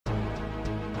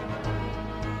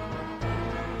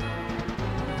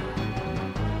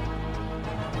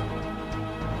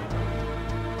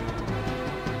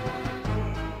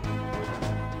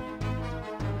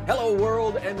Hello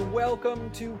world and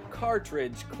welcome to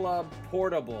Cartridge Club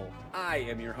Portable. I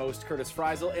am your host Curtis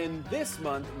Freisel, and this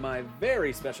month my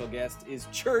very special guest is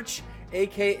Church,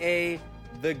 aka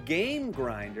The Game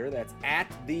Grinder. That's at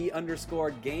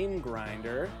 @the_Game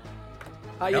Grinder.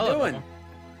 How you doing?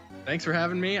 Thanks for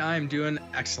having me. I'm doing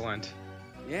excellent.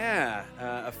 Yeah,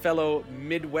 a fellow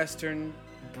Midwestern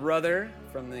brother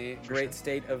from the great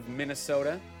state of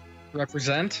Minnesota.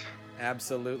 Represent.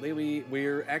 Absolutely.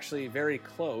 We're actually very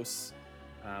close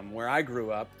where I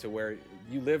grew up to where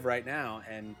you live right now,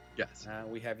 and yes,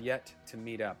 we have yet to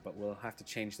meet up, but we'll have to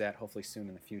change that hopefully soon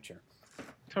in the future.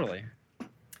 Totally.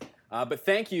 But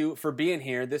thank you for being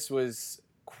here. This was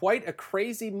quite a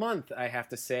crazy month, I have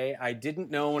to say. I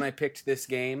didn't know when I picked this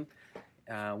game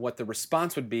what the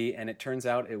response would be, and it turns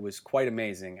out it was quite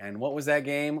amazing. And what was that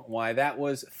game? Why, that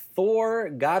was Thor: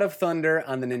 God of Thunder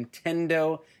on the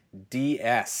Nintendo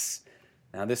DS.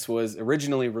 Now, this was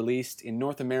originally released in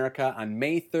North America on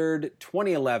May 3rd,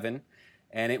 2011,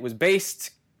 and it was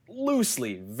based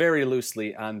loosely, very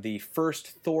loosely, on the first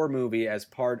Thor movie as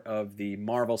part of the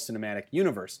Marvel Cinematic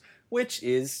Universe, which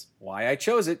is why I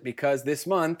chose it, because this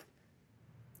month,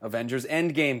 Avengers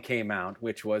Endgame came out,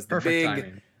 which was the Perfect big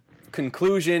timing.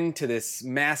 Conclusion to this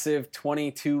massive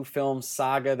 22-film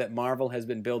saga that Marvel has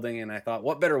been building, and I thought,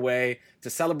 what better way to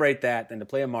celebrate that than to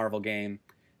play a Marvel game?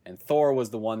 And Thor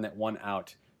was the one that won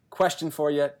out. Question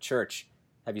for you, Church.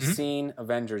 Have you seen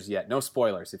Avengers yet? No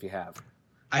spoilers if you have.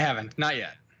 I haven't. Not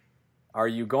yet. Are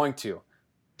you going to?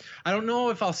 I don't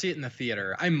know if I'll see it in the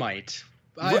theater. I might.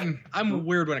 I'm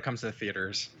weird when it comes to the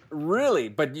theaters. Really?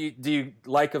 But do you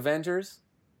like Avengers?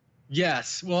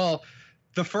 Yes. Well,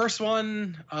 the first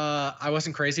one I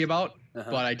wasn't crazy about,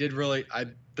 but I did really.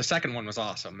 The second one was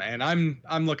awesome, and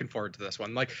I'm looking forward to this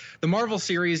one. Like, the Marvel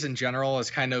series in general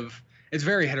is it's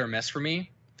very hit or miss for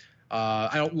me.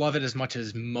 I don't love it as much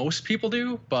as most people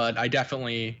do, but I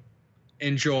definitely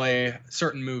enjoy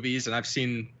certain movies, and I've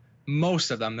seen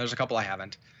most of them. There's a couple I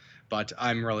haven't, but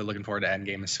I'm really looking forward to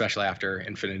Endgame, especially after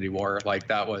Infinity War. Like,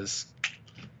 that's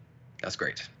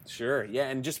great. Sure, yeah,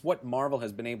 and just what Marvel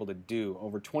has been able to do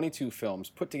over 22 films,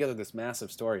 put together this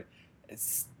massive story.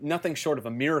 It's nothing short of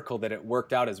a miracle that it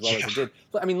worked out as well as it did.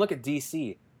 I mean, look at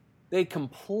DC. They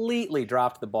completely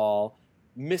dropped the ball,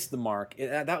 missed the mark.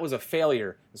 That was a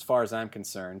failure as far as I'm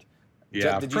concerned.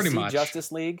 Yeah, did you pretty see much. Justice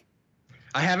League?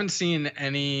 I haven't seen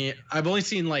any. I've only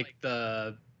seen like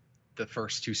the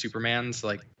first two Supermans,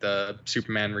 like the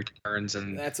Superman Returns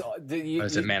and that's all.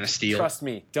 Man of Steel. Trust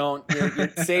me, don't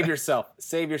save yourself.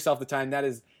 Save yourself the time. That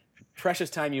is precious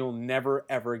time you will never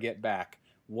ever get back.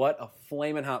 What a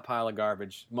flaming hot pile of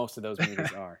garbage most of those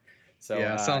movies are. So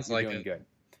yeah, sounds you're like doing it. Good.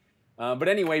 But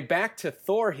anyway, back to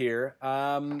Thor here.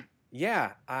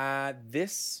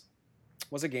 This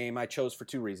was a game I chose for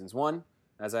two reasons. One,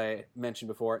 as I mentioned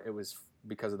before, it was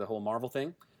because of the whole Marvel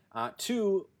thing.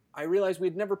 Two, I realized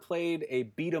we'd never played a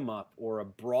beat-em-up or a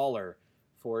brawler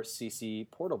for CC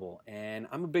Portable, and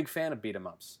I'm a big fan of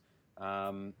beat-em-ups.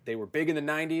 They were big in the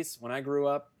 90s when I grew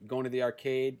up, going to the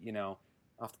arcade,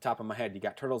 off the top of my head, you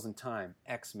got Turtles in Time,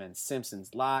 X-Men,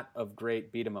 Simpsons, lot of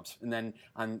great beat-em-ups. And then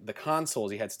on the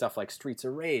consoles, you had stuff like Streets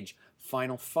of Rage,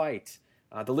 Final Fight.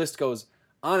 The list goes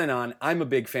on and on. I'm a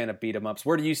big fan of beat-em-ups.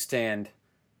 Where do you stand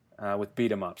with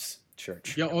beat-em-ups,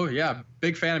 Church? Yeah,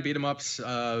 big fan of beat-em-ups.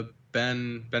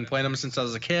 Been playing them since I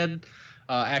was a kid.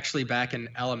 Actually, back in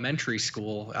elementary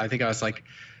school, I think I was like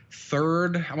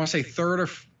third. I want to say third or.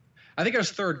 I think it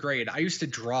was third grade. I used to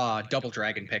draw Double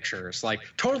Dragon pictures, like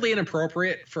totally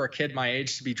inappropriate for a kid my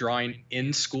age to be drawing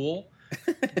in school.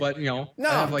 But No,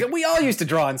 we all used to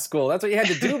draw in school. That's what you had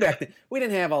to do back then. We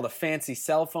didn't have all the fancy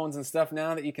cell phones and stuff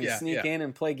now that you can sneak in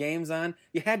and play games on.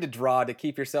 You had to draw to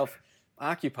keep yourself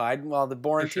occupied while the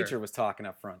boring teacher was talking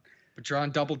up front. But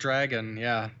drawing Double Dragon,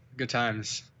 yeah, good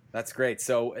times. That's great.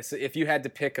 So if you had to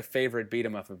pick a favorite beat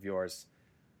 'em up of yours,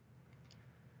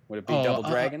 would it be Double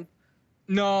Dragon?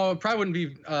 No, it probably wouldn't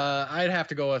be. I'd have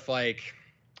to go with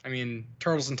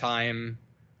Turtles in Time.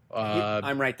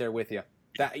 I'm right there with you.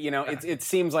 That it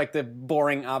seems like the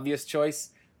boring, obvious choice,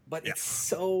 but it's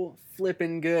so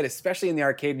flippin' good, especially in the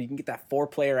arcade. You can get that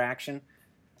 4-player action.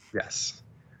 Yes.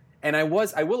 And I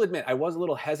will admit, I was a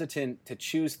little hesitant to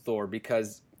choose Thor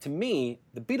because, to me,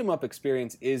 the beat 'em up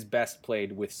experience is best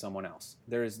played with someone else.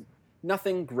 There is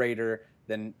nothing greater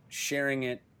than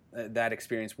sharing that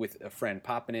experience with a friend,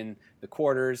 popping in the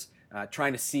quarters,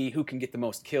 trying to see who can get the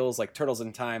most kills, like Turtles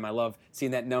in Time. I love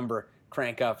seeing that number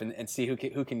crank up and see who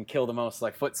can kill the most,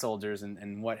 like foot soldiers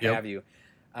and what have you.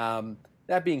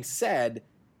 That being said,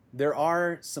 there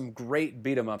are some great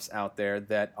beat 'em ups out there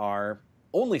that are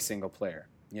only single player.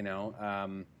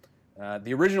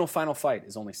 The original Final Fight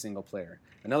is only single player.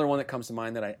 Another one that comes to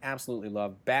mind that I absolutely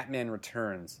love, Batman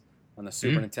Returns on the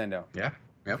Super Nintendo. Yeah.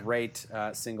 Yep. Great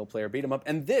single player beat 'em up.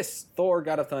 And this, Thor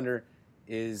God of Thunder,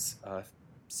 is a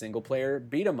single player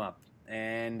beat 'em up.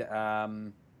 And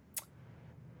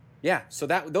so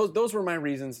those were my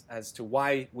reasons as to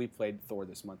why we played Thor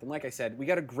this month. And like I said, we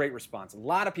got a great response. A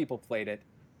lot of people played it.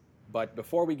 But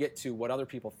before we get to what other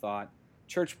people thought,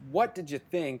 Church, what did you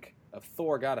think of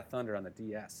Thor God of Thunder on the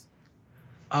DS?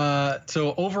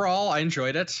 So overall, I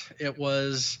enjoyed it. It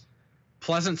was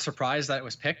pleasant surprise that it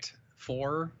was picked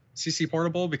for CC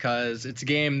Portable because it's a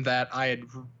game that I had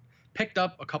picked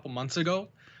up a couple months ago.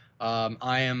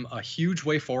 I am a huge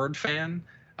WayForward fan.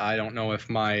 I don't know if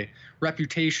my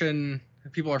reputation,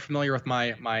 people are familiar with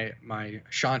my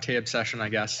Shantae obsession, I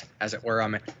guess, as it were.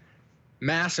 I'm a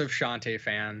massive Shantae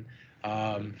fan.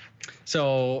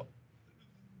 So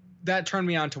that turned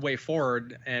me on to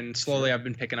WayForward, and slowly I've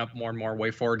been picking up more and more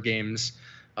WayForward games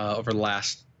over the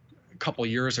last couple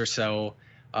years or so.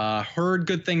 Heard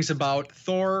good things about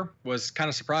Thor, was kind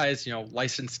of surprised.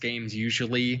 Licensed games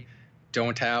usually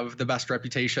don't have the best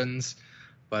reputations,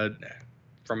 but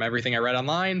from everything I read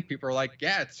online, people are like,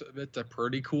 yeah, it's a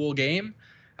pretty cool game.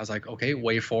 I was like, okay,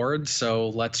 WayForward, so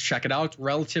let's check it out.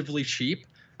 Relatively cheap.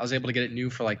 I was able to get it new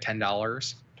for like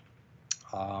 $10.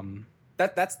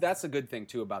 That's a good thing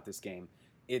too about this game.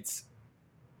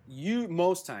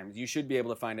 Most times you should be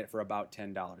able to find it for about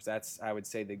 $10. That's, I would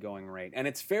say, the going rate, and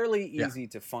it's fairly easy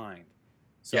to find.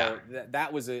 So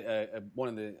that was one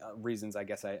of the reasons I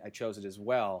guess I chose it as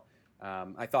well.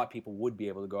 I thought people would be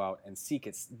able to go out and seek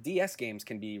it. DS games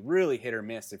can be really hit or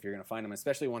miss if you're going to find them,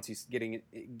 especially once you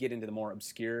get into the more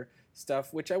obscure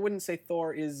stuff, which I wouldn't say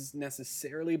Thor is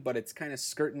necessarily, but it's kind of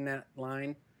skirting that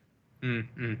line.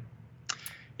 Mm-hmm.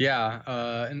 Yeah,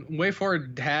 and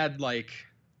WayForward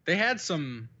had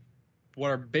some what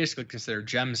are basically considered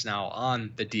gems now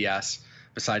on the DS.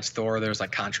 Besides Thor, there's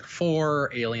like Contra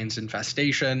 4, Aliens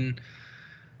Infestation.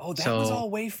 Oh, that was all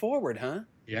WayForward, huh?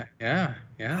 Yeah.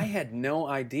 I had no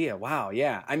idea. Wow,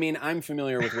 yeah. I mean, I'm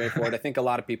familiar with WayForward. I think a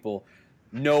lot of people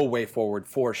know WayForward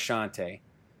for Shantae.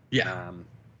 Yeah.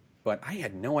 But I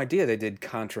had no idea they did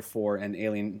Contra 4 and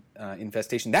Alien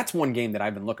Infestation. That's one game that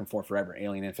I've been looking for forever,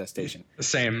 Alien Infestation.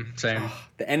 Same.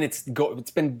 And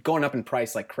it's been going up in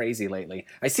price like crazy lately.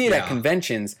 I see it at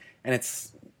conventions, and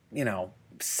it's,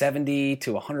 $70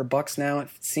 to $100 now, it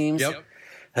seems. Yep.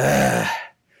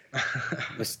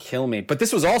 Just kill me. But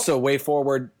this was also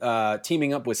WayForward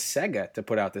teaming up with Sega to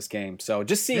put out this game. So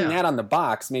just seeing that on the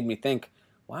box made me think,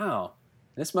 wow,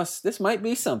 this might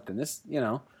be something.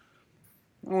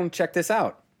 I want to check this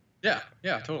out. Yeah,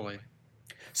 totally.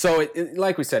 So,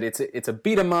 like we said, it's a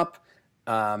beat 'em up.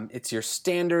 It's your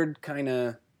standard kind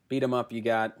of beat 'em up. You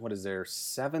got,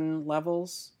 7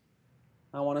 levels?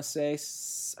 I want to say.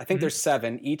 I think there's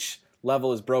 7. Each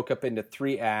level is broke up into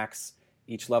 3 acts.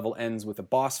 Each level ends with a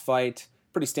boss fight.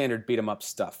 Pretty standard beat 'em up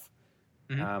stuff.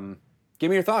 Mm-hmm. Give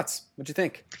me your thoughts. What'd you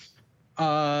think?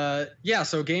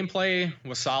 So gameplay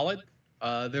was solid.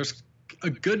 There's a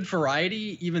good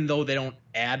variety, even though they don't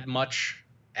add much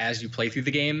as you play through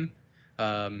the game.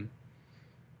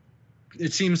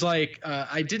 It seems like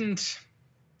I didn't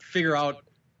figure out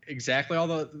exactly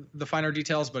all the finer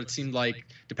details, but it seemed like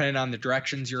depending on the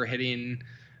directions you're hitting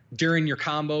during your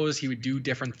combos, he would do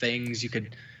different things. You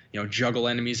could, juggle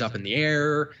enemies up in the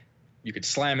air. You could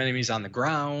slam enemies on the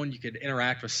ground. You could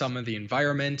interact with some of the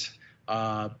environment.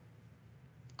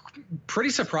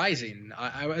 Pretty surprising.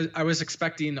 I was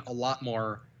expecting a lot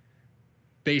more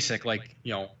basic, like,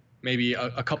 maybe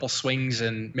a couple swings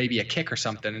and maybe a kick or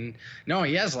something. And no,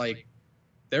 he has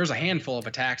there's a handful of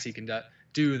attacks he can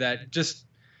do that just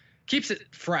keeps it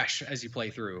fresh as you play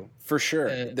through. For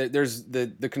sure. There's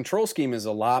the control scheme is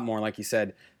a lot more, like you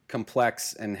said,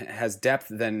 complex and has depth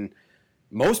than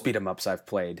most beat 'em ups I've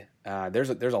played. There's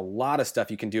a lot of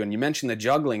stuff you can do. And you mentioned the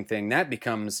juggling thing. That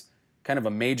becomes kind of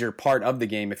a major part of the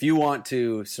game. If you want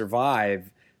to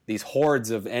survive these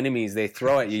hordes of enemies they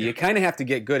throw at you, you kind of have to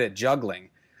get good at juggling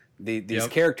these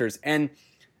characters. And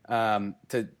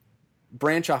to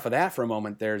branch off of that for a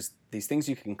moment, there's these things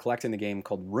you can collect in the game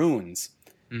called runes,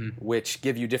 which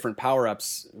give you different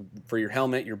power-ups for your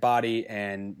helmet, your body,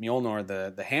 and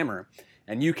Mjolnir, the hammer.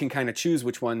 And you can kind of choose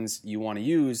which ones you want to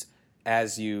use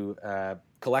as you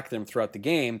collect them throughout the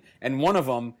game. And one of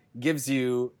them gives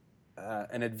you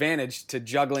an advantage to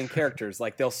juggling characters.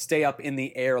 Like, they'll stay up in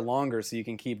the air longer so you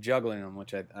can keep juggling them,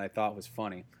 which I thought was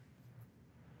funny.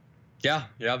 Yeah,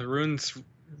 the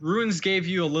runes gave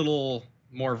you a little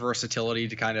more versatility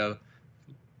to kind of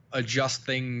adjust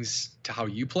things to how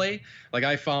you play. Like,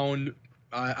 I found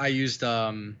I used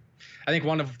I think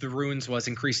one of the runes was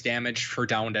increased damage for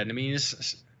downed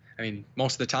enemies. I mean,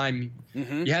 most of the time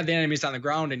you have the enemies on the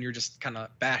ground and you're just kind of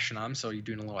bashing them, so you're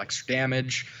doing a little extra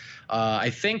damage. I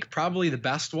think probably the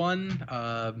best one,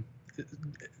 it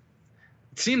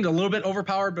seemed a little bit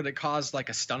overpowered, but it caused like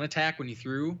a stun attack when you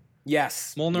threw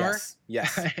Molnar.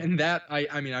 Yes. And that,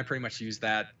 I mean, I pretty much used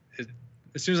that.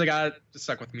 As soon as I got it, it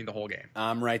stuck with me the whole game.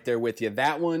 I'm right there with you.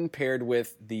 That one paired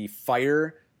with the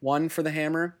fire one for the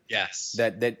hammer. Yes.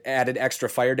 That added extra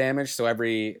fire damage, so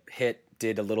every hit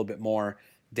did a little bit more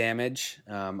damage.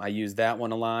 I used that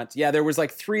one a lot. Yeah, there was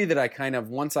like 3 that I kind of,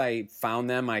 once I found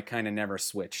them, I kind of never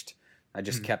switched. I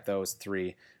just kept those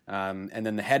 3. And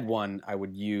then the head one I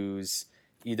would use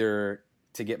either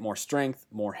to get more strength,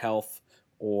 more health,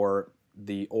 or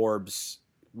the orbs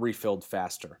refilled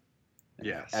faster.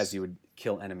 Yes. As you would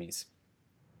kill enemies.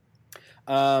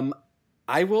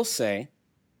 I will say,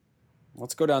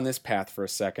 let's go down this path for a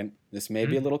second. This may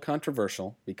be a little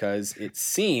controversial because it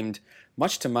seemed,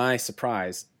 much to my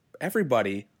surprise,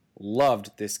 everybody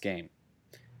loved this game.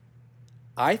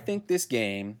 I think this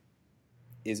game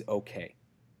is okay.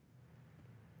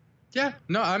 Yeah,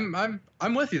 no,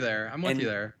 I'm with you there. I'm with you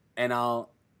there. And I'll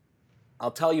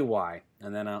tell you why,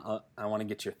 and then I want to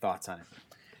get your thoughts on it.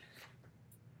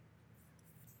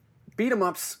 Beat 'em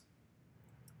ups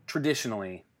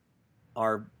traditionally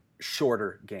are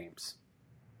shorter games.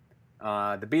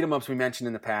 The beat 'em ups we mentioned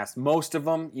in the past, most of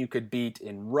them you could beat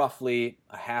in roughly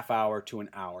a half hour to an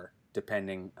hour,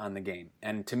 depending on the game.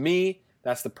 And to me,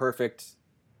 that's the perfect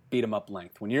beat 'em up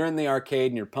length. When you're in the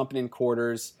arcade and you're pumping in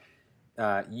quarters,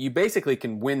 you basically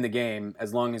can win the game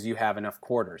as long as you have enough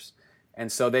quarters.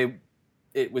 And so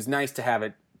it was nice to have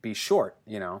it be short,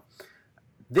 you know.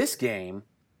 This game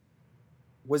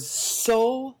was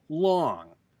so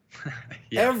long.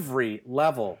 Yeah. Every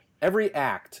level, every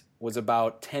act was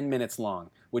about 10 minutes long,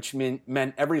 which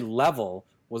meant every level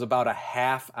was about a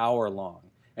half hour long.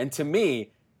 And to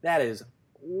me, that is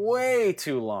way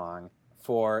too long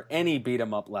for any beat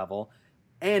 'em up level.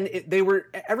 And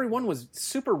everyone was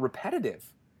super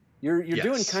repetitive. You're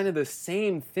doing kind of the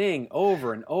same thing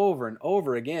over and over and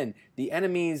over again. The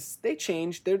enemies, they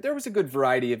changed. There was a good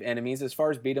variety of enemies as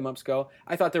far as beat 'em ups go.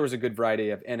 I thought there was a good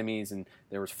variety of enemies, and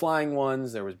there was flying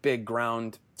ones, there was big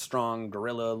ground, strong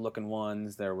gorilla-looking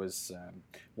ones, there was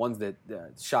ones that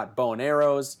shot bow and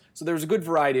arrows. So there was a good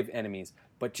variety of enemies.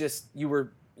 But just you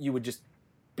would just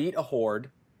beat a horde,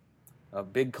 a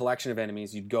big collection of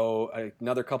enemies. You'd go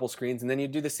another couple screens, and then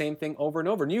you'd do the same thing over and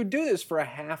over. And you'd do this for a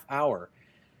half hour.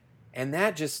 And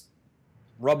that just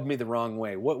rubbed me the wrong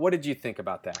way. What did you think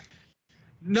about that?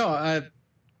 No,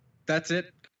 that's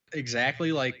it.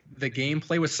 Exactly. Like, the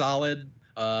gameplay was solid.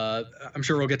 I'm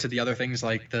sure we'll get to the other things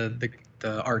like the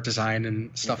art design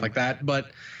and stuff like that.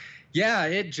 But yeah,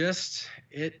 it just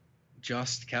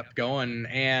kept going.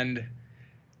 And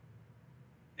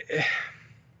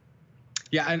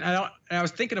yeah, and I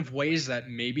was thinking of ways that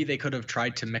maybe they could have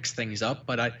tried to mix things up,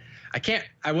 but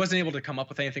I wasn't able to come up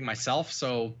with anything myself.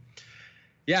 So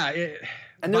yeah,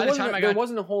 there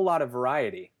wasn't a whole lot of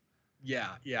variety. Yeah.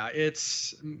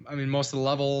 I mean, most of the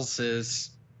levels is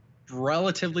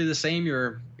relatively the same.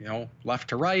 You're, left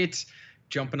to right,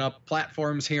 jumping up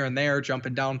platforms here and there,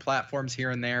 jumping down platforms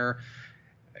here and there.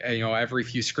 Every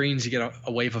few screens you get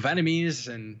a wave of enemies,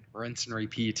 and rinse and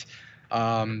repeat.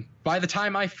 By the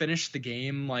time I finished the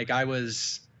game, like, I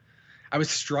was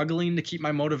struggling to keep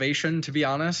my motivation, to be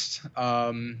honest.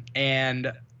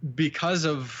 And because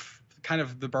of kind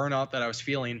of the burnout that I was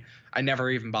feeling, I never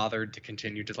even bothered to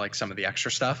continue to like some of the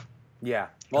extra stuff. Yeah.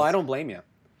 Well, I don't blame you.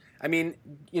 I mean,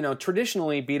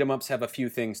 traditionally beat 'em ups have a few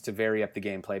things to vary up the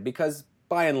gameplay because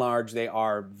by and large they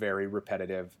are very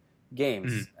repetitive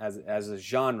games as a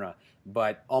genre.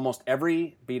 But almost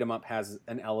every beat 'em up has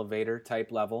an elevator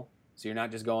type level. So you're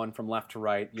not just going from left to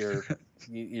right. You're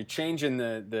changing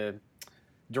the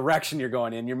direction you're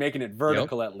going in. You're making it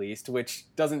vertical at least, which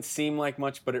doesn't seem like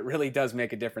much, but it really does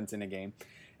make a difference in a game.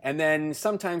 And then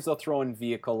sometimes they'll throw in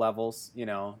vehicle levels.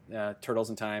 Turtles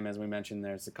in Time, as we mentioned,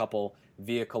 there's a couple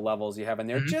vehicle levels you have in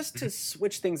there just to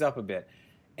switch things up a bit.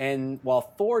 And while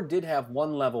Thor did have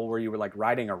one level where you were like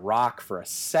riding a rock for a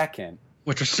second,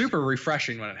 which was super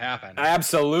refreshing when it happened.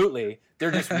 Absolutely.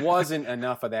 There just wasn't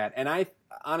enough of that. And I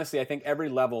think every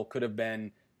level could have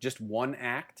been just one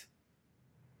act,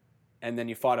 and then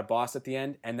you fought a boss at the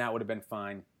end, and that would have been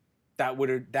fine. That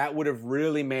would have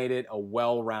really made it a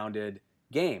well-rounded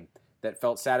game that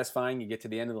felt satisfying. You get to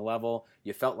the end of the level,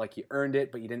 you felt like you earned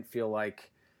it, but you didn't feel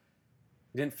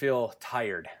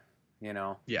tired,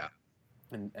 Yeah.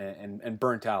 And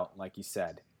burnt out, like you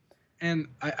said. And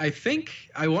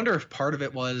I wonder if part of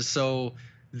it was, so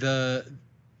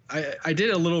I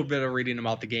did a little bit of reading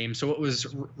about the game. So it was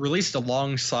released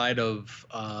alongside of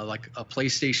like a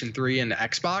PlayStation 3 and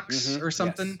Xbox or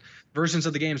something versions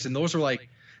of the games, and those were like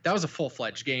that was a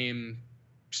full-fledged game,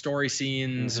 story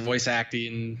scenes, voice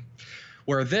acting.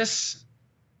 Where this,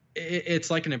 it's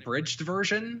like an abridged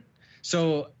version.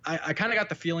 So I kind of got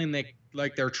the feeling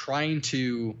like they're trying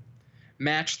to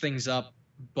match things up,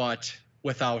 but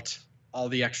without all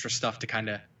the extra stuff to kind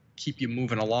of keep you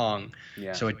moving along.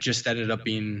 Yeah. So it just ended up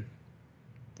being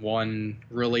one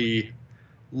really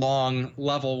long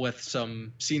level with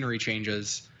some scenery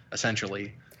changes,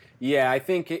 essentially. Yeah, I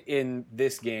think in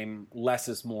this game, less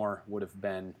is more would have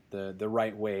been the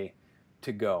right way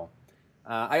to go.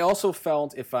 I also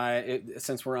felt,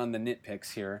 since we're on the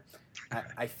nitpicks here,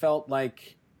 I felt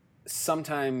like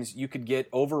sometimes you could get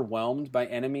overwhelmed by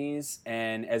enemies,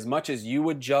 and as much as you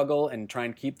would juggle and try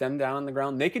and keep them down on the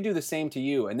ground, they could do the same to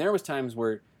you. And there was times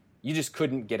where you just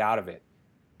couldn't get out of it,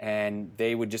 and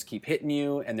they would just keep hitting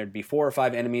you, and there'd be 4 or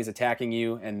 5 enemies attacking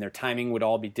you, and their timing would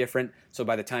all be different. So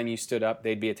by the time you stood up,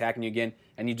 they'd be attacking you again,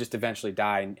 and you just eventually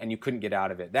die, and you couldn't get out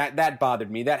of it. That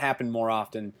bothered me. That happened more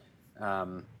often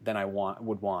than I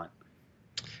would want.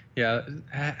 Yeah,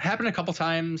 happened a couple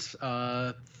times.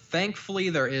 Thankfully,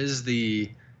 there is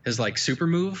his like super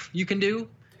move you can do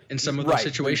in some of those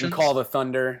situations. You can call the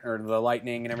thunder or the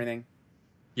lightning and everything.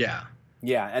 Yeah.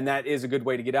 Yeah, and that is a good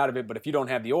way to get out of it. But if you don't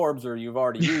have the orbs or you've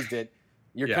already used it,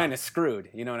 you're kind of screwed.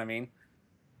 You know what I mean?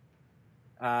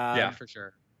 Yeah, for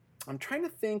sure. I'm trying to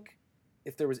think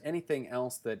if there was anything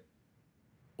else that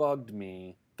bugged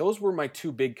me. Those were my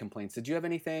 2 big complaints. Did you have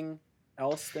anything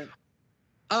else that?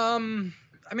 I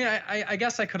mean, I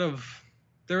guess I could have.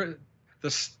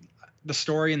 The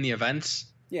story and the events.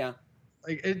 Yeah.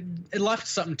 Like it left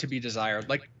something to be desired.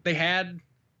 Like they had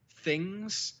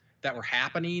things that were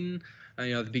happening.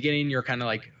 At the beginning, you're kind of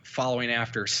like following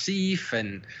after Sif,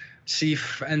 and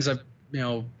Sif ends up,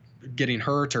 getting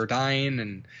hurt or dying,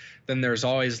 and then there's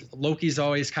always Loki's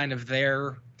always kind of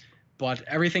there, but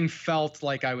everything felt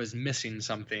like I was missing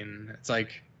something. It's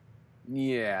like,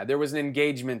 yeah, there was an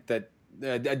engagement that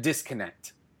a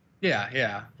disconnect.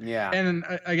 Yeah. And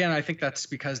again, I think that's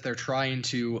because they're trying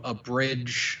to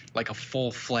abridge like a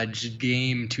full-fledged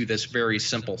game to this very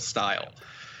simple style.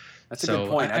 That's a good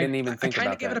point. I didn't even think about that. I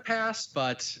kind of give it a pass,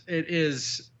 but it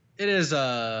is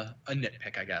a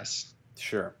nitpick, I guess.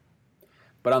 Sure.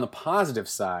 But on the positive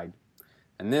side,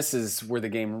 and this is where the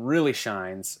game really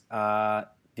shines,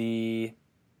 the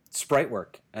sprite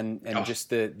work and just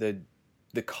the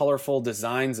colorful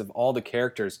designs of all the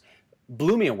characters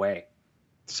blew me away.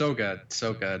 So good.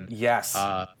 Yes.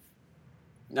 Go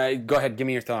ahead. Give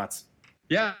me your thoughts.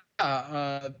 Yeah.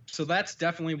 So that's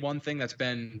definitely one thing that's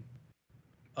been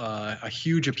a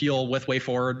huge appeal with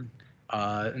WayForward.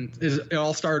 It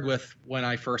all started with when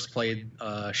I first played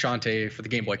Shantae for the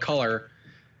Game Boy Color.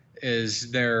 Is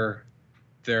their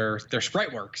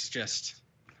sprite work's just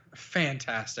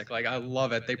fantastic. Like I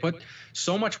love it. They put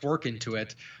so much work into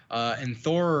it, and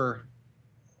Thor.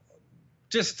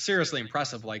 Just seriously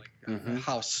impressive, like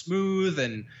how smooth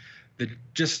and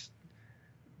just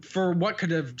for what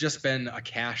could have just been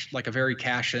a very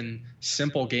cash-in,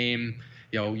 simple game.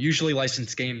 Usually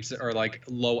licensed games are like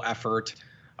low effort.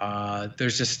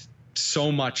 There's just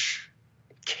so much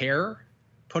care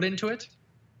put into it.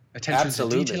 Attention to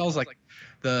details, like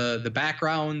the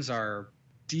backgrounds are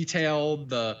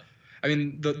detailed.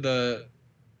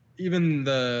 Even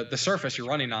the surface you're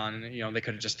running on, they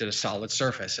could have just did a solid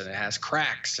surface, and it has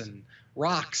cracks and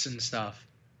rocks and stuff.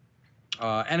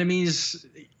 Enemies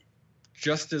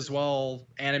just as well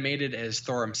animated as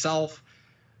Thor himself.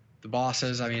 The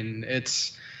bosses,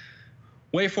 it's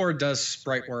WayForward does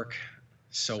sprite work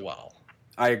so well.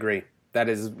 I agree. That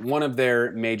is one of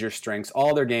their major strengths.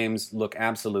 All their games look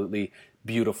absolutely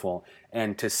beautiful.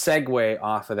 And to segue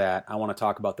off of that, I want to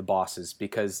talk about the bosses,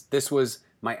 because this was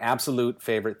my absolute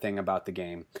favorite thing about the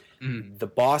game. The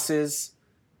bosses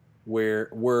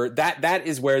that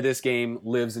is where this game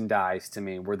lives and dies to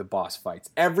me, were the boss fights.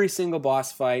 Every single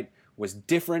boss fight was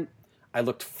different. I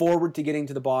looked forward to getting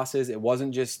to the bosses. It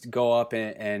wasn't just go up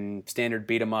and standard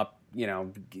beat them up,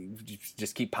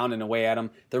 just keep pounding away at them.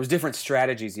 There was different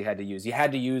strategies you had to use. You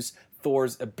had to use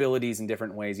Thor's abilities in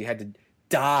different ways. You had to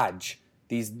dodge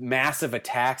these massive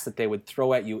attacks that they would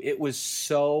throw at you. It was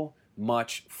so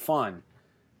much fun.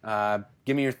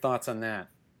 Give me your thoughts on that.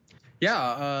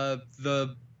 Yeah,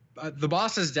 the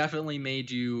bosses definitely made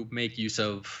you make use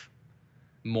of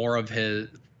more of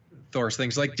Thor's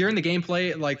things. Like during the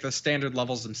gameplay, like the standard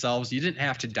levels themselves, you didn't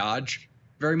have to dodge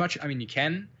very much. I mean, you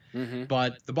can,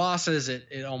 but the bosses,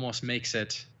 it almost makes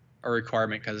it a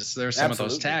requirement, because there's some of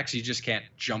those attacks you just can't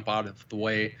jump out of the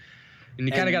way. And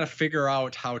you kind of got to figure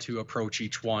out how to approach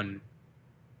each one.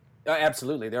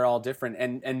 Absolutely, they're all different,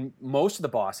 and most of the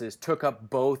bosses took up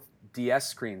both DS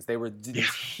screens. They were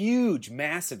these huge,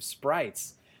 massive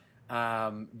sprites,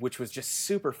 which was just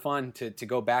super fun to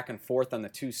go back and forth on the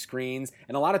two screens.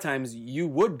 And a lot of times you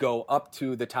would go up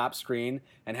to the top screen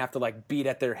and have to like beat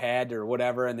at their head or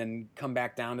whatever, and then come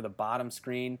back down to the bottom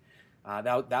screen.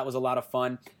 That was a lot of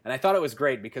fun, and I thought it was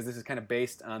great because this is kind of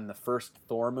based on the first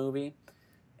Thor movie,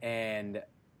 and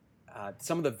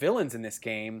some of the villains in this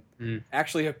game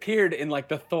actually appeared in like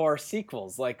the Thor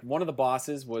sequels. Like one of the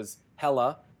bosses was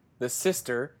Hela, the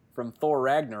sister from Thor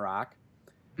Ragnarok,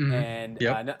 and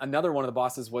another one of the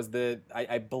bosses was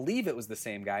I believe it was the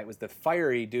same guy. It was the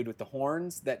fiery dude with the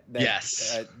horns that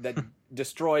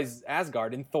destroys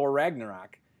Asgard in Thor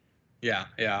Ragnarok. Yeah.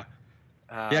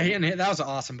 That was an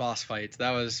awesome boss fight.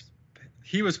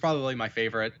 He was probably my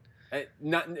favorite.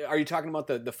 Are you talking about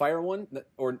the fire one,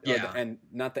 or the end,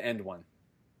 not the end one?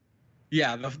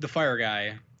 Yeah, the fire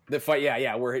guy. The fight, yeah.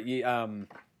 That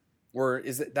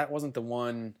wasn't the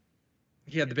one?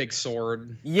 He had the big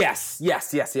sword. Yes, yeah.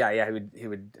 He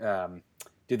would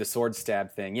do the sword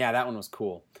stab thing. Yeah, that one was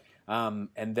cool.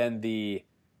 And then the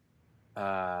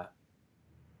final,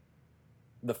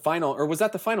 or was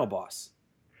that the final boss?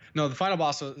 No, the final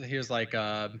boss. He was like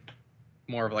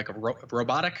more of like a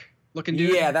robotic looking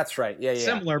dude. Yeah, that's right. Yeah.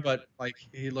 Similar, but like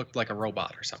he looked like a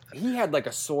robot or something. He had like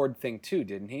a sword thing too,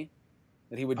 didn't he?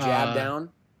 That he would jab down.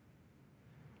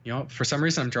 You know, for some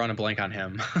reason I'm drawing a blank on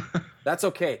him. That's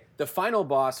okay. The final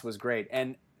boss was great,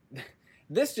 and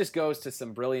this just goes to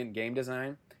some brilliant game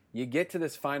design. You get to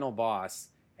this final boss,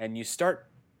 and you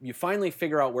finally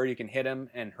figure out where you can hit him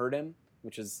and hurt him,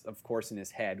 which is of course in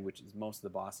his head, which is most of the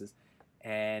bosses,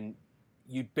 and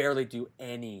you barely do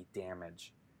any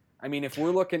damage. I mean, if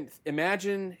we're looking,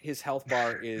 imagine his health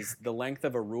bar is the length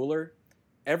of a ruler.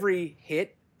 Every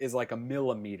hit is like a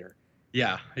millimeter.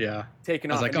 Yeah.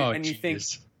 Taken off. Like,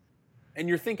 and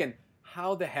you're thinking,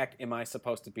 how the heck am I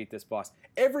supposed to beat this boss?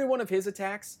 Every one of his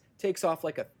attacks takes off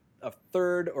like a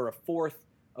third or a fourth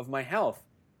of my health.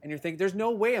 And you're thinking, there's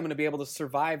no way I'm going to be able to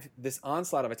survive this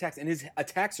onslaught of attacks. And his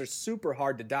attacks are super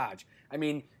hard to dodge. I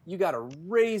mean, you got a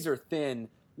razor thin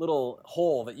little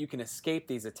hole that you can escape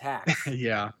these attacks.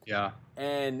 Yeah.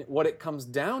 And what it comes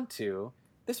down to,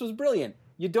 this was brilliant.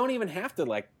 You don't even have to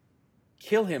like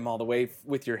kill him all the way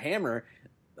with your hammer.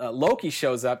 Loki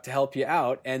shows up to help you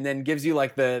out and then gives you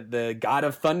like the God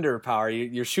of Thunder power.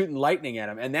 You're shooting lightning at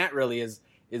him, and that really is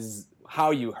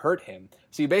how you hurt him.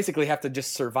 So you basically have to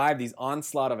just survive these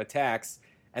onslaught of attacks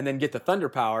and then get the thunder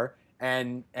power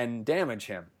and damage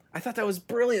him. I thought that was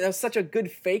brilliant. That was such a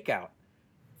good fake out.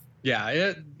 Yeah,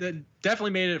 it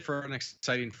definitely made it for an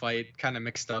exciting fight. Kind of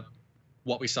mixed up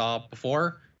what we saw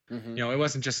before. Mm-hmm. You know, it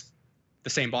wasn't just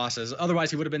the same bosses. Otherwise,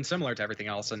 he would have been similar to everything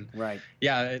else. And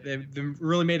yeah, it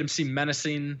really made him seem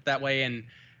menacing that way. And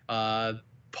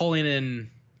pulling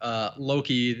in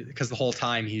Loki, because the whole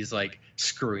time he's like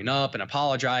screwing up and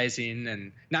apologizing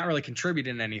and not really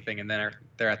contributing anything. And then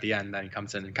there at the end, then he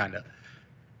comes in and kind of,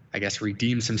 I guess,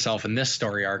 redeems himself in this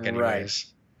story arc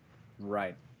anyways.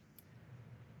 Right.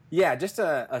 Yeah, just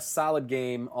a solid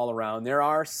game all around. There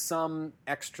are some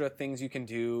extra things you can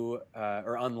do,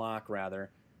 or unlock rather.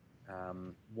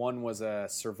 One was a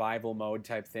survival mode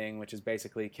type thing, which is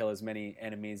basically kill as many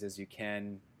enemies as you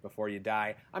can before you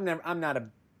die. I'm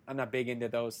not big into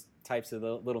those types of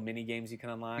little mini games you can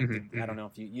unlock. Mm-hmm. I don't know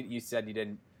if you said you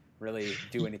didn't really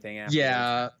do anything after.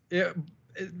 Yeah,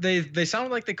 they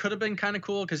sounded like they could have been kind of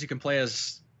cool because you can play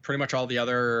as pretty much all the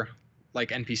other like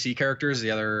NPC characters,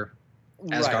 the other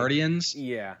Asgardians.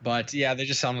 Yeah. But yeah, they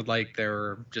just sounded like they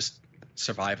were just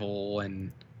survival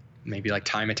and maybe like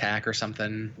time attack or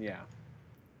something. Yeah.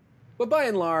 But by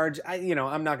and large,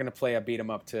 I'm not going to play a beat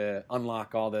 'em up to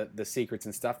unlock all the secrets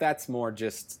and stuff. That's more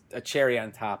just a cherry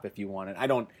on top if you want it. I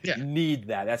don't need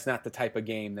that. That's not the type of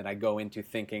game that I go into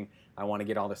thinking I want to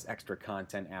get all this extra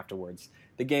content afterwards.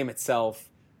 The game itself,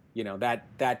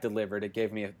 that delivered. It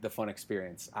gave me the fun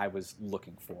experience I was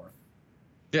looking for.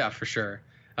 Yeah, for sure.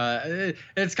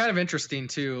 It's kind of interesting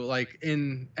too. Like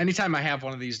anytime I have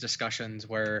one of these discussions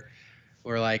where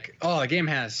we're like, oh, the game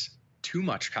has too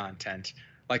much content.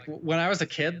 Like when I was a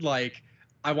kid, like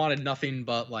I wanted nothing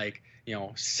but like,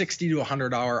 60 to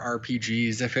 100-hour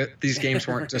RPGs. If these games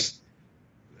weren't just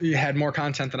had more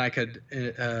content than I could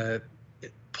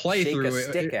play Shake through, a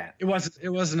stick at. It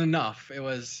wasn't enough. It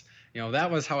was, that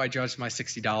was how I judged my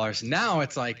 $60. Now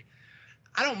it's like,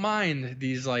 I don't mind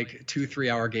these like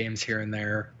 2-3 hour games here and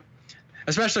there,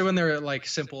 especially when they're like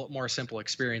more simple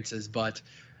experiences. But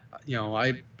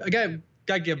I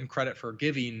gotta give them credit for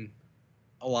giving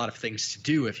a lot of things to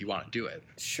do if you want to do it.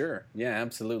 Sure. Yeah,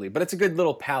 absolutely. But it's a good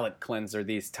little palate cleanser,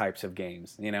 these types of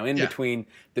games. You know, in between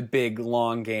the big,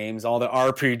 long games, all the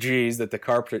RPGs that the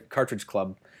Cartridge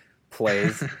Club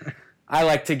plays, I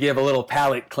like to give a little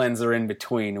palate cleanser in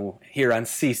between here on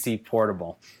CC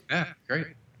Portable. Yeah, great.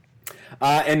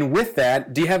 And with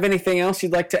that, do you have anything else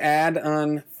you'd like to add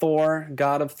on Thor,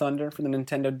 God of Thunder for the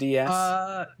Nintendo DS?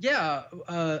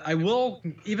 I will,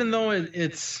 even though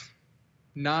it's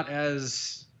not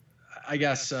as, I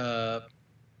guess,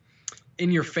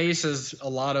 in your face as a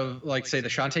lot of, like, say, the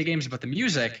Shantae games, but the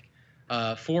music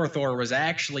for Thor was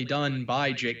actually done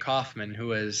by Jake Kaufman,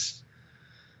 who is,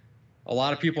 a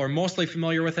lot of people are mostly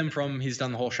familiar with him from, he's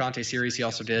done the whole Shantae series. He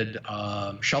also did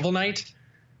Shovel Knight.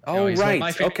 Oh, he's right. one of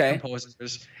my favorite Okay.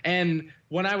 composers. And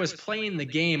when I was playing the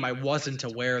game, I wasn't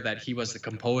aware that he was the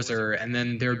composer. And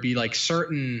then there'd be like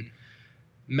certain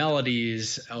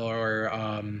melodies or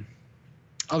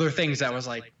other things that was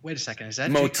like, wait a second, is that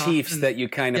motifs that you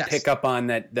kind of pick up on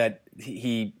that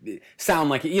he sound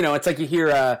like, you know, it's like you hear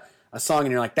a song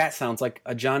and you're like, that sounds like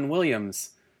a John Williams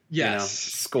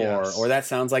score, or that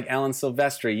sounds like Alan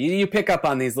Silvestri. You pick up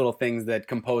on these little things that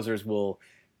composers will,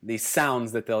 these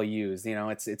sounds that they'll use. You know,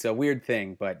 it's a weird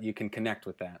thing, but you can connect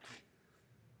with that.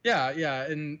 Yeah,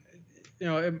 and you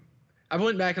know, I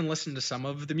went back and listened to some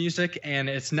of the music, and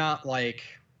it's not the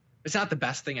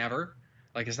best thing ever.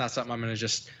 Like, it's not something I'm going to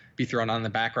just be throwing on in the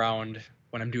background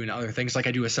when I'm doing other things like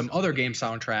I do with some other game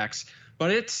soundtracks.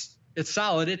 But it's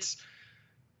solid. It's,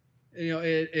 you know,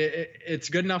 it's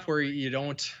good enough where you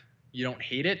don't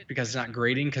hate it because it's not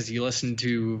grating, because you listen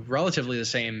to relatively the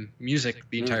same music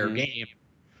the entire game.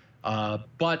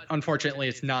 But unfortunately,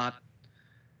 it's not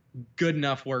good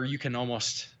enough where you can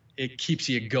it keeps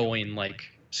you going like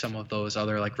some of those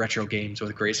other like retro games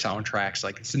with great soundtracks.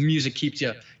 Like, the music keeps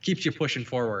you pushing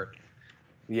forward.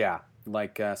 Yeah,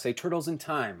 like say Turtles in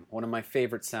Time, one of my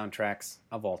favorite soundtracks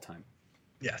of all time.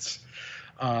 Yes.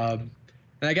 And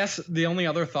I guess the only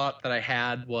other thought that I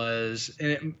had was,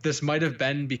 and this might have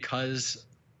been because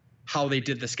how they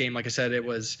did this game. Like I said, it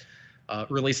was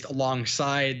released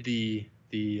alongside the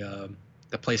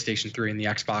PlayStation 3 and the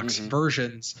Xbox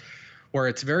versions, where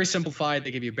it's very simplified.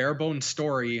 They give you a bare bones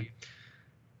story.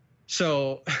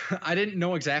 So I didn't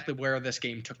know exactly where this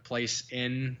game took place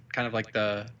in kind of like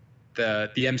the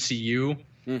MCU.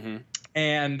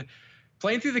 And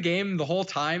playing through the game the whole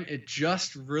time, it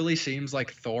just really seems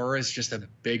like Thor is just a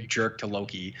big jerk to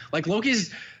Loki. Like,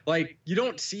 Loki's like, you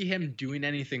don't see him doing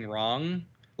anything wrong.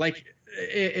 Like,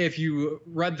 if you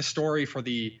read the story for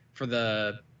the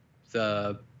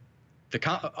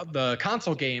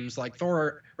console games, like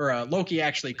Thor or Loki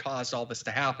actually caused all this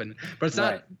to happen, but it's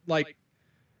not like,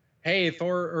 hey,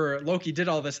 Thor or Loki did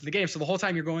all this in the game. So the whole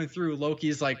time you're going through,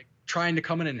 Loki's like trying to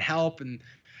come in and help, and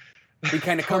he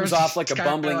kind of comes off like a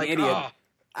bumbling idiot. Oh,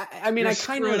 I mean, I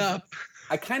kind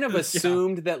of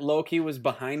assumed that Loki was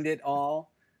behind it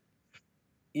all.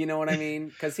 You know what I mean?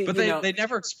 Because they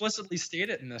never explicitly state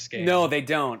it in this game. No, they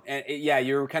don't. And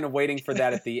you're kind of waiting for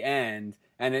that at the end,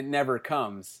 and it never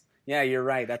comes. Yeah, you're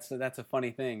right. That's a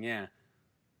funny thing. Yeah.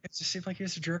 It just seemed like he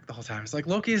was a jerk the whole time. It's like,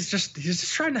 he's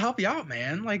just trying to help you out,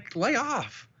 man. Like, lay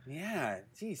off. Yeah.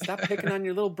 Geez, stop picking on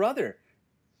your little brother.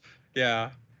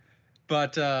 Yeah.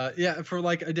 But for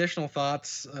like additional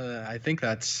thoughts, I think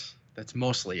that's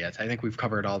mostly it. I think we've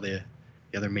covered all the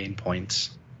other main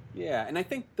points. Yeah, and I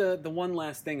think the one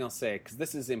last thing I'll say, because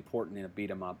this is important in a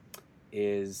beat 'em up,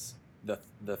 is the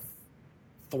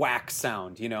thwack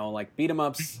sound. You know, like beat 'em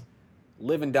ups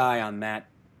live and die on that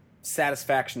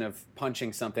satisfaction of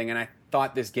punching something, and I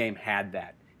thought this game had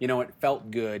that. You know, it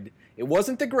felt good. It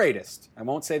wasn't the greatest. I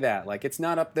won't say that. Like, it's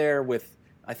not up there with,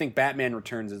 I think Batman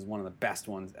Returns is one of the best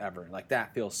ones ever. Like,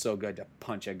 that feels so good to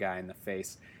punch a guy in the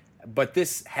face. But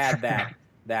this had that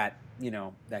you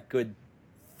know, that good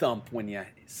thump when you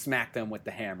smack them with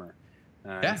the hammer.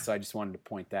 So I just wanted to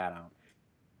point that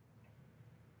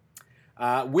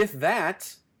out. With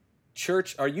that,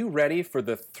 Church, are you ready for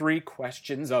the 3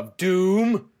 questions of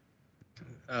doom?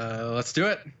 Let's do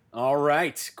it. All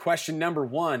right. Question number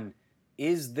 1.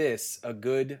 Is this a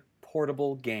good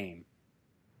portable game?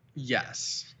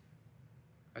 Yes.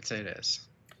 I'd say it is.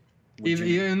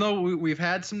 Even though we've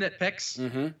had some nitpicks,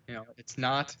 you know, it's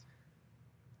not.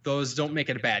 Those don't make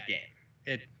it a bad game.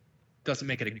 It doesn't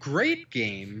make it a great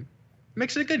game. It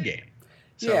makes it a good game.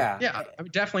 So, yeah, I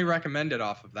would definitely recommend it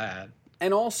off of that.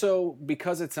 And also,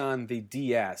 because it's on the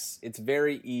DS, it's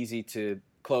very easy to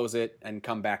close it and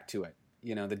come back to it.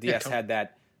 You know, the DS had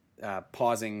that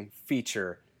pausing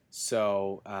feature.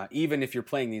 So even if you're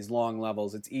playing these long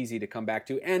levels, it's easy to come back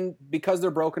to. And because they're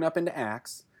broken up into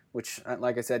acts, which,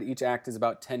 like I said, each act is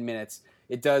about 10 minutes,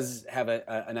 it does have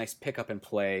a nice pick up and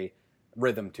play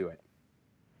rhythm to it.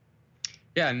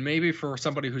 Yeah, and maybe for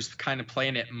somebody who's kind of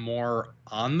playing it more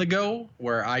on the go,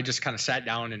 where I just kind of sat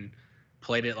down and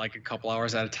played it like a couple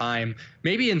hours at a time,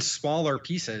 maybe in smaller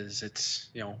pieces, it's,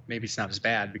 maybe it's not as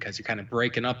bad because you're kind of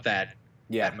breaking up that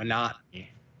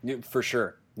monotony. For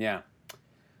sure. Yeah.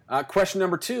 Question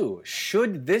number 2.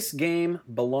 Should this game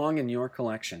belong in your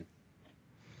collection?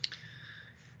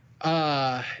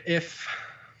 For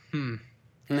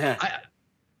the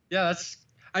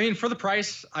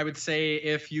price, I would say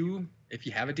if you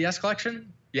have a DS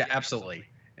collection, yeah, absolutely.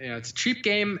 It's a cheap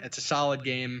game. It's a solid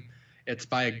game. It's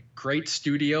by a great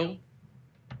studio.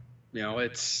 I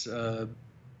would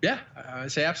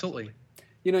say absolutely.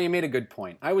 You made a good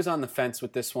point. I was on the fence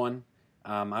with this one.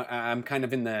 I'm kind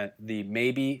of in the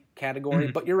maybe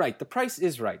category, but you're right. The price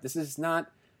is right. This is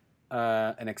not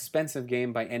an expensive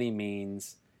game by any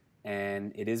means,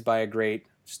 and it is by a great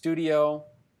studio.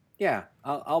 Yeah,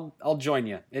 I'll join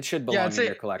you. It should belong in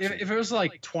your collection. If it was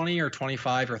like $20 or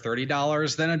 $25 or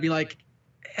 $30, then I'd be like,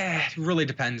 it really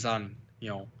depends on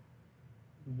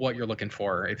what you're looking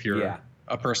for. If you're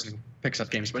a person who picks up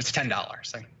games, but it's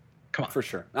 $10. Like, come on. For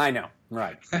sure. I know.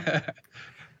 Right.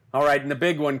 All right, and the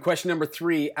big one, question number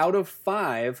 3. Out of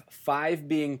 5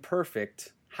 being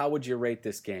perfect, how would you rate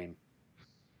this game?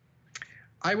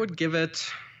 I'd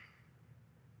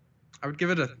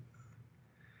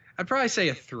probably say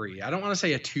a 3. I don't want to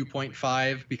say a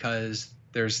 2.5 because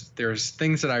there's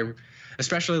things that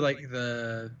especially like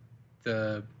the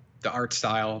art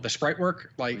style, the sprite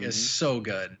work, is so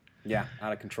good. Yeah,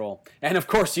 out of control. And of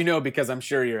course, because I'm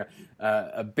sure you're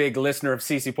a big listener of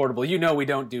CC Portable, we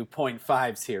don't do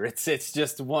 0.5s here. It's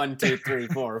just 1, 2, 3,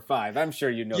 4, or 5. I'm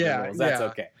sure the rules. That's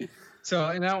okay. So,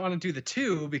 and I don't want to do the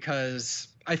 2 because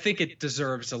I think it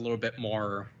deserves a little bit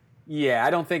more. Yeah, I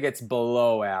don't think it's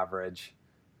below average.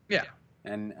 Yeah.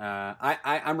 And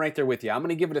I'm right there with you. I'm going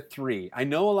to give it a 3. I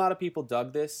know a lot of people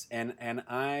dug this, and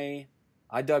I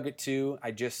dug it too.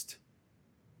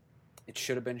 It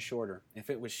should have been shorter. If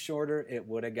it was shorter, it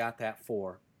would have got that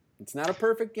 4. It's not a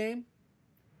perfect game,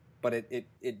 but it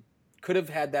could have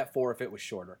had that 4 if it was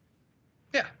shorter.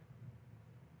 Yeah.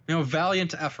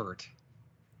 Valiant effort.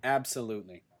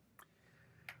 Absolutely.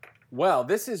 Well,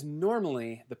 this is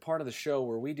normally the part of the show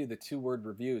where we do the 2-word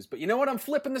reviews. But you know what? I'm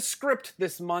flipping the script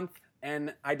this month,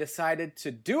 and I decided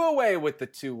to do away with the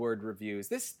 2-word reviews.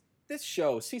 This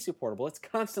show, CC Portable, it's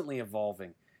constantly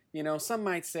evolving. Some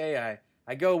might say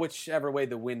I go whichever way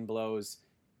the wind blows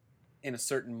in a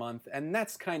certain month, and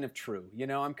that's kind of true.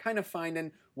 I'm kind of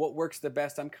finding what works the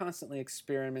best. I'm constantly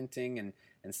experimenting and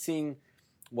seeing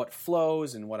what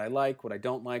flows and what I like, what I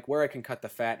don't like, where I can cut the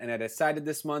fat, and I decided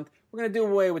this month we're going to do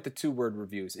away with the 2-word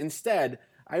reviews. Instead,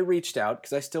 I reached out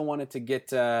because I still wanted to get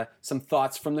some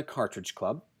thoughts from the Cartridge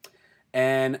Club,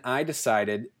 and I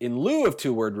decided in lieu of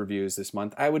 2-word reviews this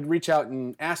month, I would reach out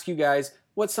and ask you guys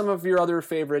what some of your other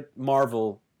favorite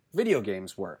Marvel video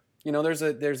games were.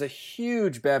 There's a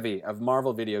huge bevy of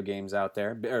Marvel video games out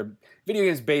there, or video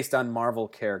games based on Marvel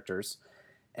characters,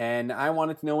 and I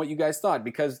wanted to know what you guys thought,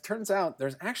 because it turns out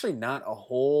there's actually not a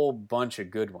whole bunch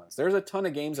of good ones. There's a ton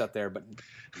of games out there, but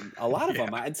a lot of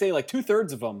them, I'd say like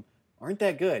 2/3 of them, aren't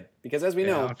that good, because as we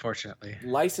know, unfortunately,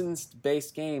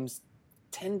 licensed-based games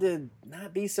tend to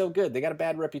not be so good. They got a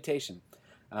bad reputation.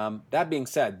 That being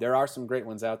said, there are some great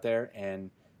ones out there,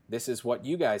 and this is what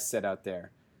you guys said out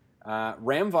there.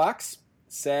 Ramvox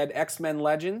said X-Men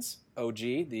Legends,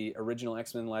 OG, the original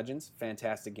X-Men Legends,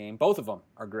 fantastic game. Both of them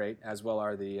are great, as well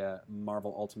are the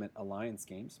Marvel Ultimate Alliance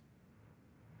games.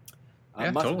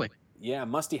 Totally. Yeah,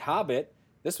 Musty Hobbit,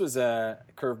 this was a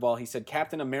curveball. He said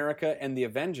Captain America and the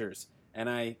Avengers. And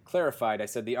I clarified, I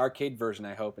said the arcade version,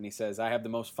 I hope. And he says, I have the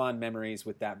most fond memories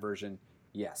with that version.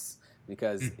 Yes,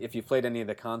 because if you've played any of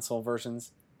the console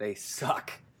versions, they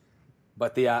suck.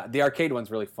 But the arcade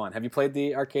one's really fun. Have you played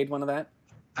the arcade one of that?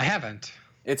 I haven't.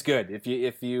 It's good. If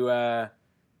you ever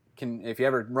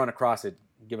run across it,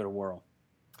 give it a whirl.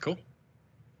 Cool.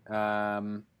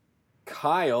 Kyle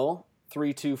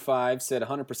 325 said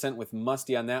 100% with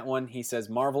Musty on that one. He says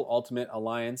Marvel Ultimate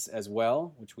Alliance as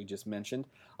well, which we just mentioned.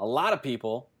 A lot of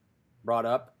people brought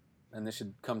up, and this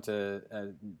should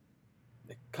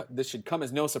come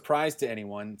as no surprise to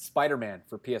anyone, Spider-Man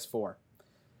for PS4.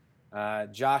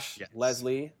 Josh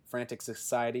Leslie, Frantic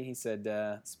Society, he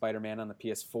said Spider-Man on the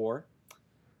PS4.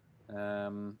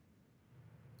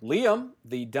 Liam,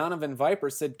 the Donovan Viper,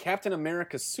 said Captain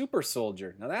America Super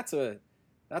Soldier. Now that's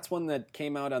one that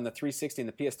came out on the 360 and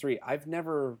the PS3. I've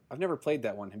never played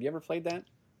that one. Have you ever played that?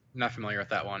 Not familiar with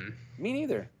that one. Me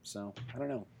neither. So I don't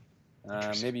know.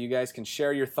 Maybe you guys can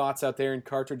share your thoughts out there in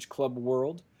Cartridge Club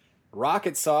world.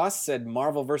 Rocket Sauce said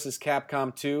Marvel vs.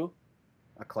 Capcom 2.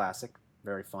 A classic.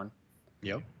 Very fun.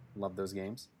 Yep. Love those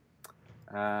games.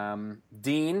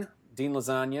 Dean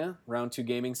Lasagna, Round 2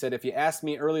 Gaming, said, if you asked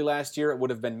me early last year, it would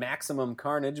have been Maximum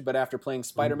Carnage, but after playing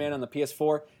Spider-Man on the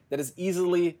PS4,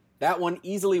 that one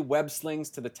easily web slings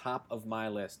to the top of my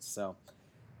list. So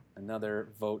another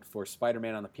vote for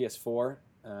Spider-Man on the PS4.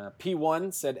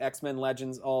 P1 said X-Men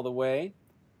Legends all the way.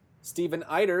 Steven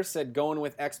Eider said going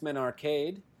with X-Men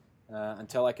Arcade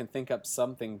until I can think up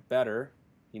something better.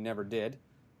 He never did,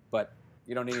 but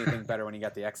you don't need anything better when you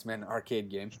got the X-Men Arcade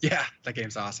game. Yeah, that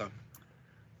game's awesome.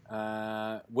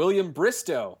 William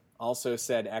Bristow also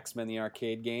said X-Men the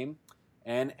Arcade game.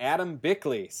 And Adam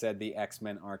Bickley said the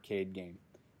X-Men Arcade game.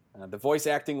 The voice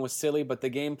acting was silly, but the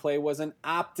gameplay was an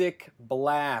optic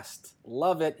blast.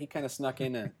 Love it. He kind of snuck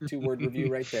in a 2-word review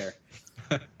right there.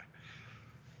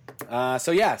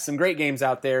 So yeah, some great games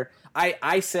out there.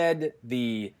 I said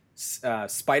the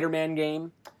Spider-Man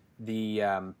game,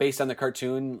 the based on the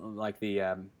cartoon, like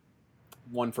the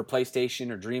one for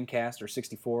PlayStation or Dreamcast or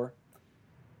 64.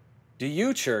 Do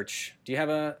you, Church? Do you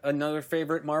have another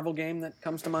favorite Marvel game that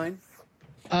comes to mind?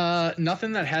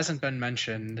 Nothing that hasn't been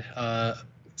mentioned.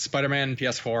 Spider-Man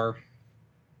PS4,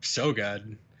 so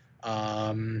good.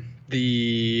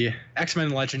 The X-Men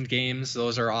Legend games,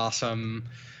 those are awesome.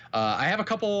 I have a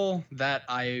couple that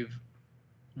I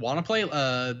want to play.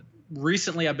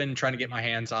 Recently, I've been trying to get my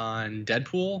hands on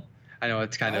Deadpool. I know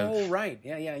it's kind of right,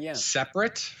 yeah,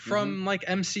 separate from like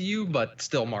MCU, but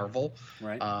still Marvel.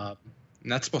 Right.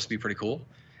 And that's supposed to be pretty cool.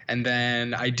 And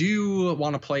then I do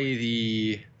want to play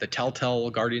the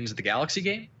Telltale Guardians of the Galaxy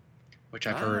game, which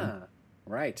I've heard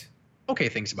okay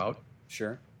things about.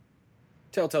 Sure.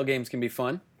 Telltale games can be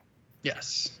fun.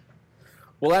 Yes.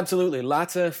 Well, absolutely.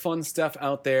 Lots of fun stuff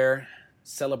out there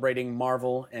celebrating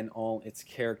Marvel and all its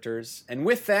characters. And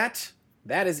with that,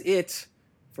 that is it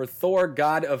for Thor,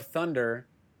 God of Thunder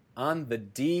on the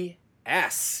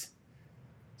DS.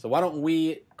 So why don't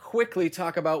we quickly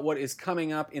talk about what is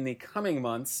coming up in the coming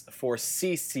months for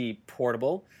CC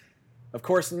Portable. Of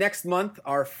course, next month,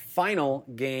 our final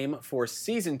game for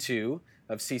Season 2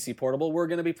 of CC Portable, we're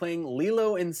going to be playing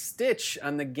Lilo and Stitch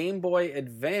on the Game Boy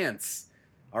Advance.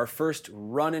 Our first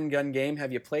run-and-gun game.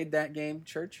 Have you played that game,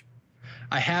 Church?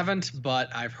 I haven't,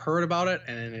 but I've heard about it,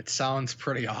 and it sounds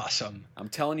pretty awesome. I'm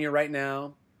telling you right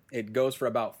now, it goes for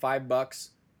about $5.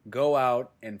 Go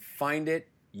out and find it.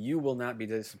 You will not be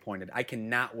disappointed. I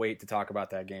cannot wait to talk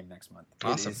about that game next month.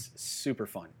 Awesome. It is super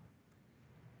fun.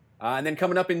 And then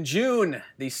coming up in June,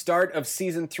 the start of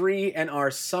Season 3 and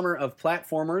our Summer of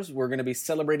Platformers. We're going to be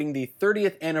celebrating the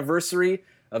 30th anniversary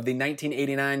of the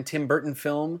 1989 Tim Burton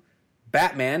film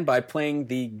Batman by playing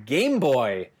the Game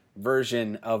Boy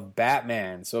version of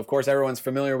Batman. So, of course, everyone's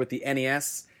familiar with the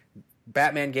NES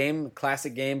Batman game,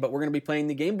 classic game, but we're going to be playing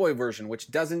the Game Boy version,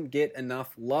 which doesn't get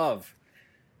enough love.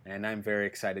 And I'm very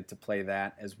excited to play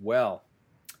that as well.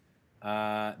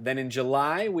 Then in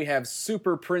July, we have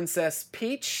Super Princess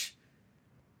Peach,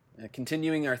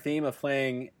 continuing our theme of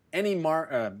playing any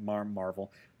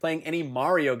playing any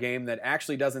Mario game that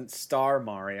actually doesn't star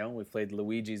Mario. We've played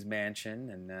Luigi's Mansion,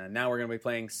 and now we're going to be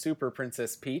playing Super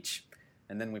Princess Peach.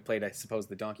 And then we played, I suppose,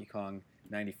 the Donkey Kong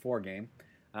 94 game.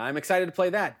 I'm excited to play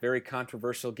that. Very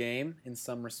controversial game in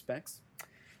some respects.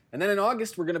 And then in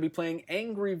August, we're going to be playing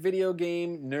Angry Video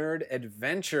Game Nerd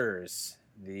Adventures,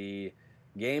 the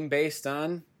game based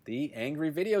on the Angry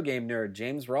Video Game Nerd,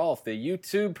 James Rolfe, the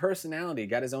YouTube personality,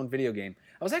 got his own video game.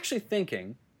 I was actually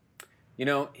thinking,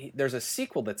 there's a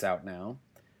sequel that's out now.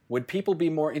 Would people be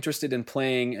more interested in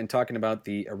playing and talking about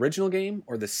the original game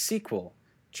or the sequel?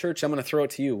 Church, I'm going to throw it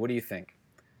to you. What do you think?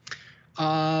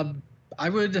 I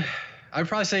would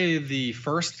probably say the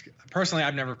first. Personally,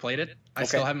 I've never played it. I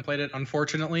still haven't played it,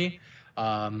 unfortunately.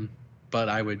 But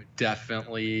I would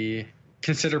definitely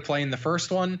consider playing the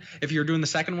first one. If you're doing the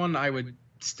second one, I would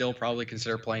still probably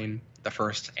consider playing the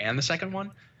first and the second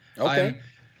one. Okay.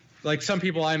 Like some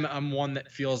people, I'm one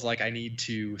that feels like I need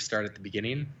to start at the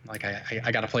beginning. Like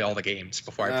I got to play all the games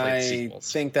before I play the sequels.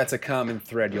 I think that's a common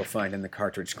thread you'll find in the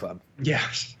Cartridge Club.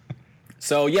 Yes.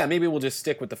 So yeah, maybe we'll just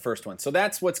stick with the first one. So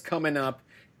that's what's coming up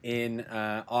in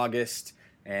August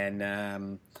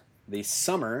and the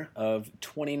summer of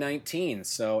 2019.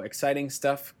 So exciting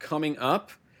stuff coming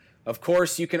up. Of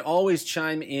course, you can always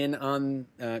chime in on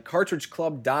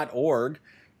cartridgeclub.org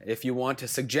if you want to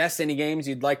suggest any games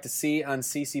you'd like to see on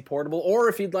CC Portable, or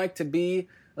if you'd like to be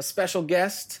a special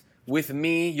guest with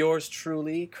me, yours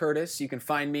truly, Curtis. You can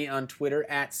find me on Twitter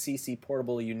at CC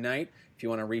Portable Unite if you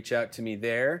want to reach out to me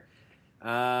there.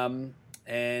 And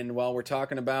while we're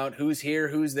talking about who's here,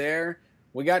 who's there,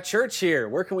 we got Church here.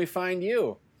 Where can we find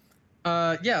you?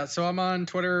 Yeah, so I'm on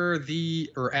Twitter, at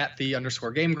the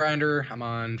 _ Game Grinder. I'm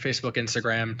on Facebook,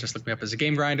 Instagram. Just look me up as a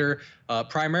Game Grinder.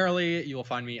 Primarily, you will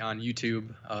find me on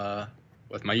YouTube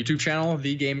with my YouTube channel,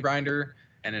 The Game Grinder.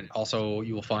 And then also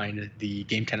you will find the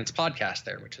Game Tenants podcast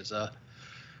there, which is a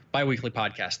bi-weekly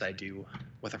podcast I do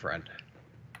with a friend.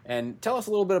 And tell us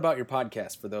a little bit about your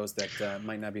podcast for those that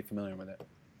might not be familiar with it.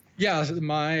 Yeah,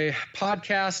 my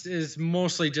podcast is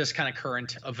mostly just kind of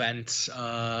current events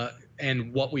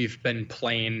and what we've been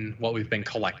playing, what we've been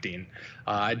collecting.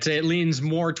 I'd say it leans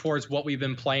more towards what we've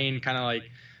been playing, kind of like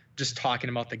just talking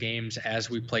about the games as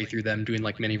we play through them, doing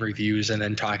like mini reviews, and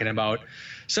then talking about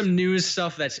some news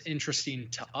stuff that's interesting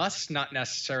to us, not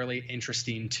necessarily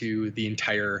interesting to the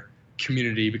entire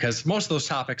community, because most of those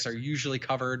topics are usually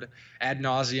covered ad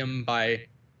nauseum by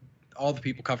all the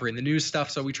people covering the news stuff.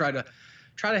 So we try to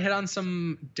hit on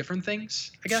some different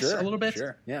things, I guess, a little bit.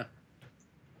 Sure, yeah.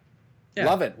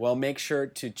 Love it. Well, make sure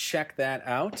to check that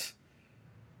out.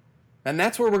 And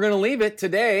that's where we're going to leave it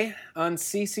today on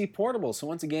CC Portable. So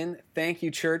once again, thank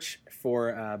you, Church,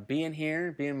 for being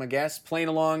here, being my guest, playing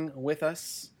along with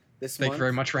us this month. Thank you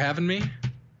very much for having me.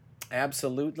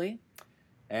 Absolutely.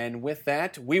 And with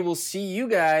that, we will see you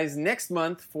guys next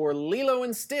month for Lilo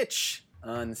and Stitch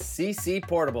on CC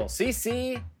Portable.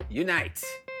 CC Unite.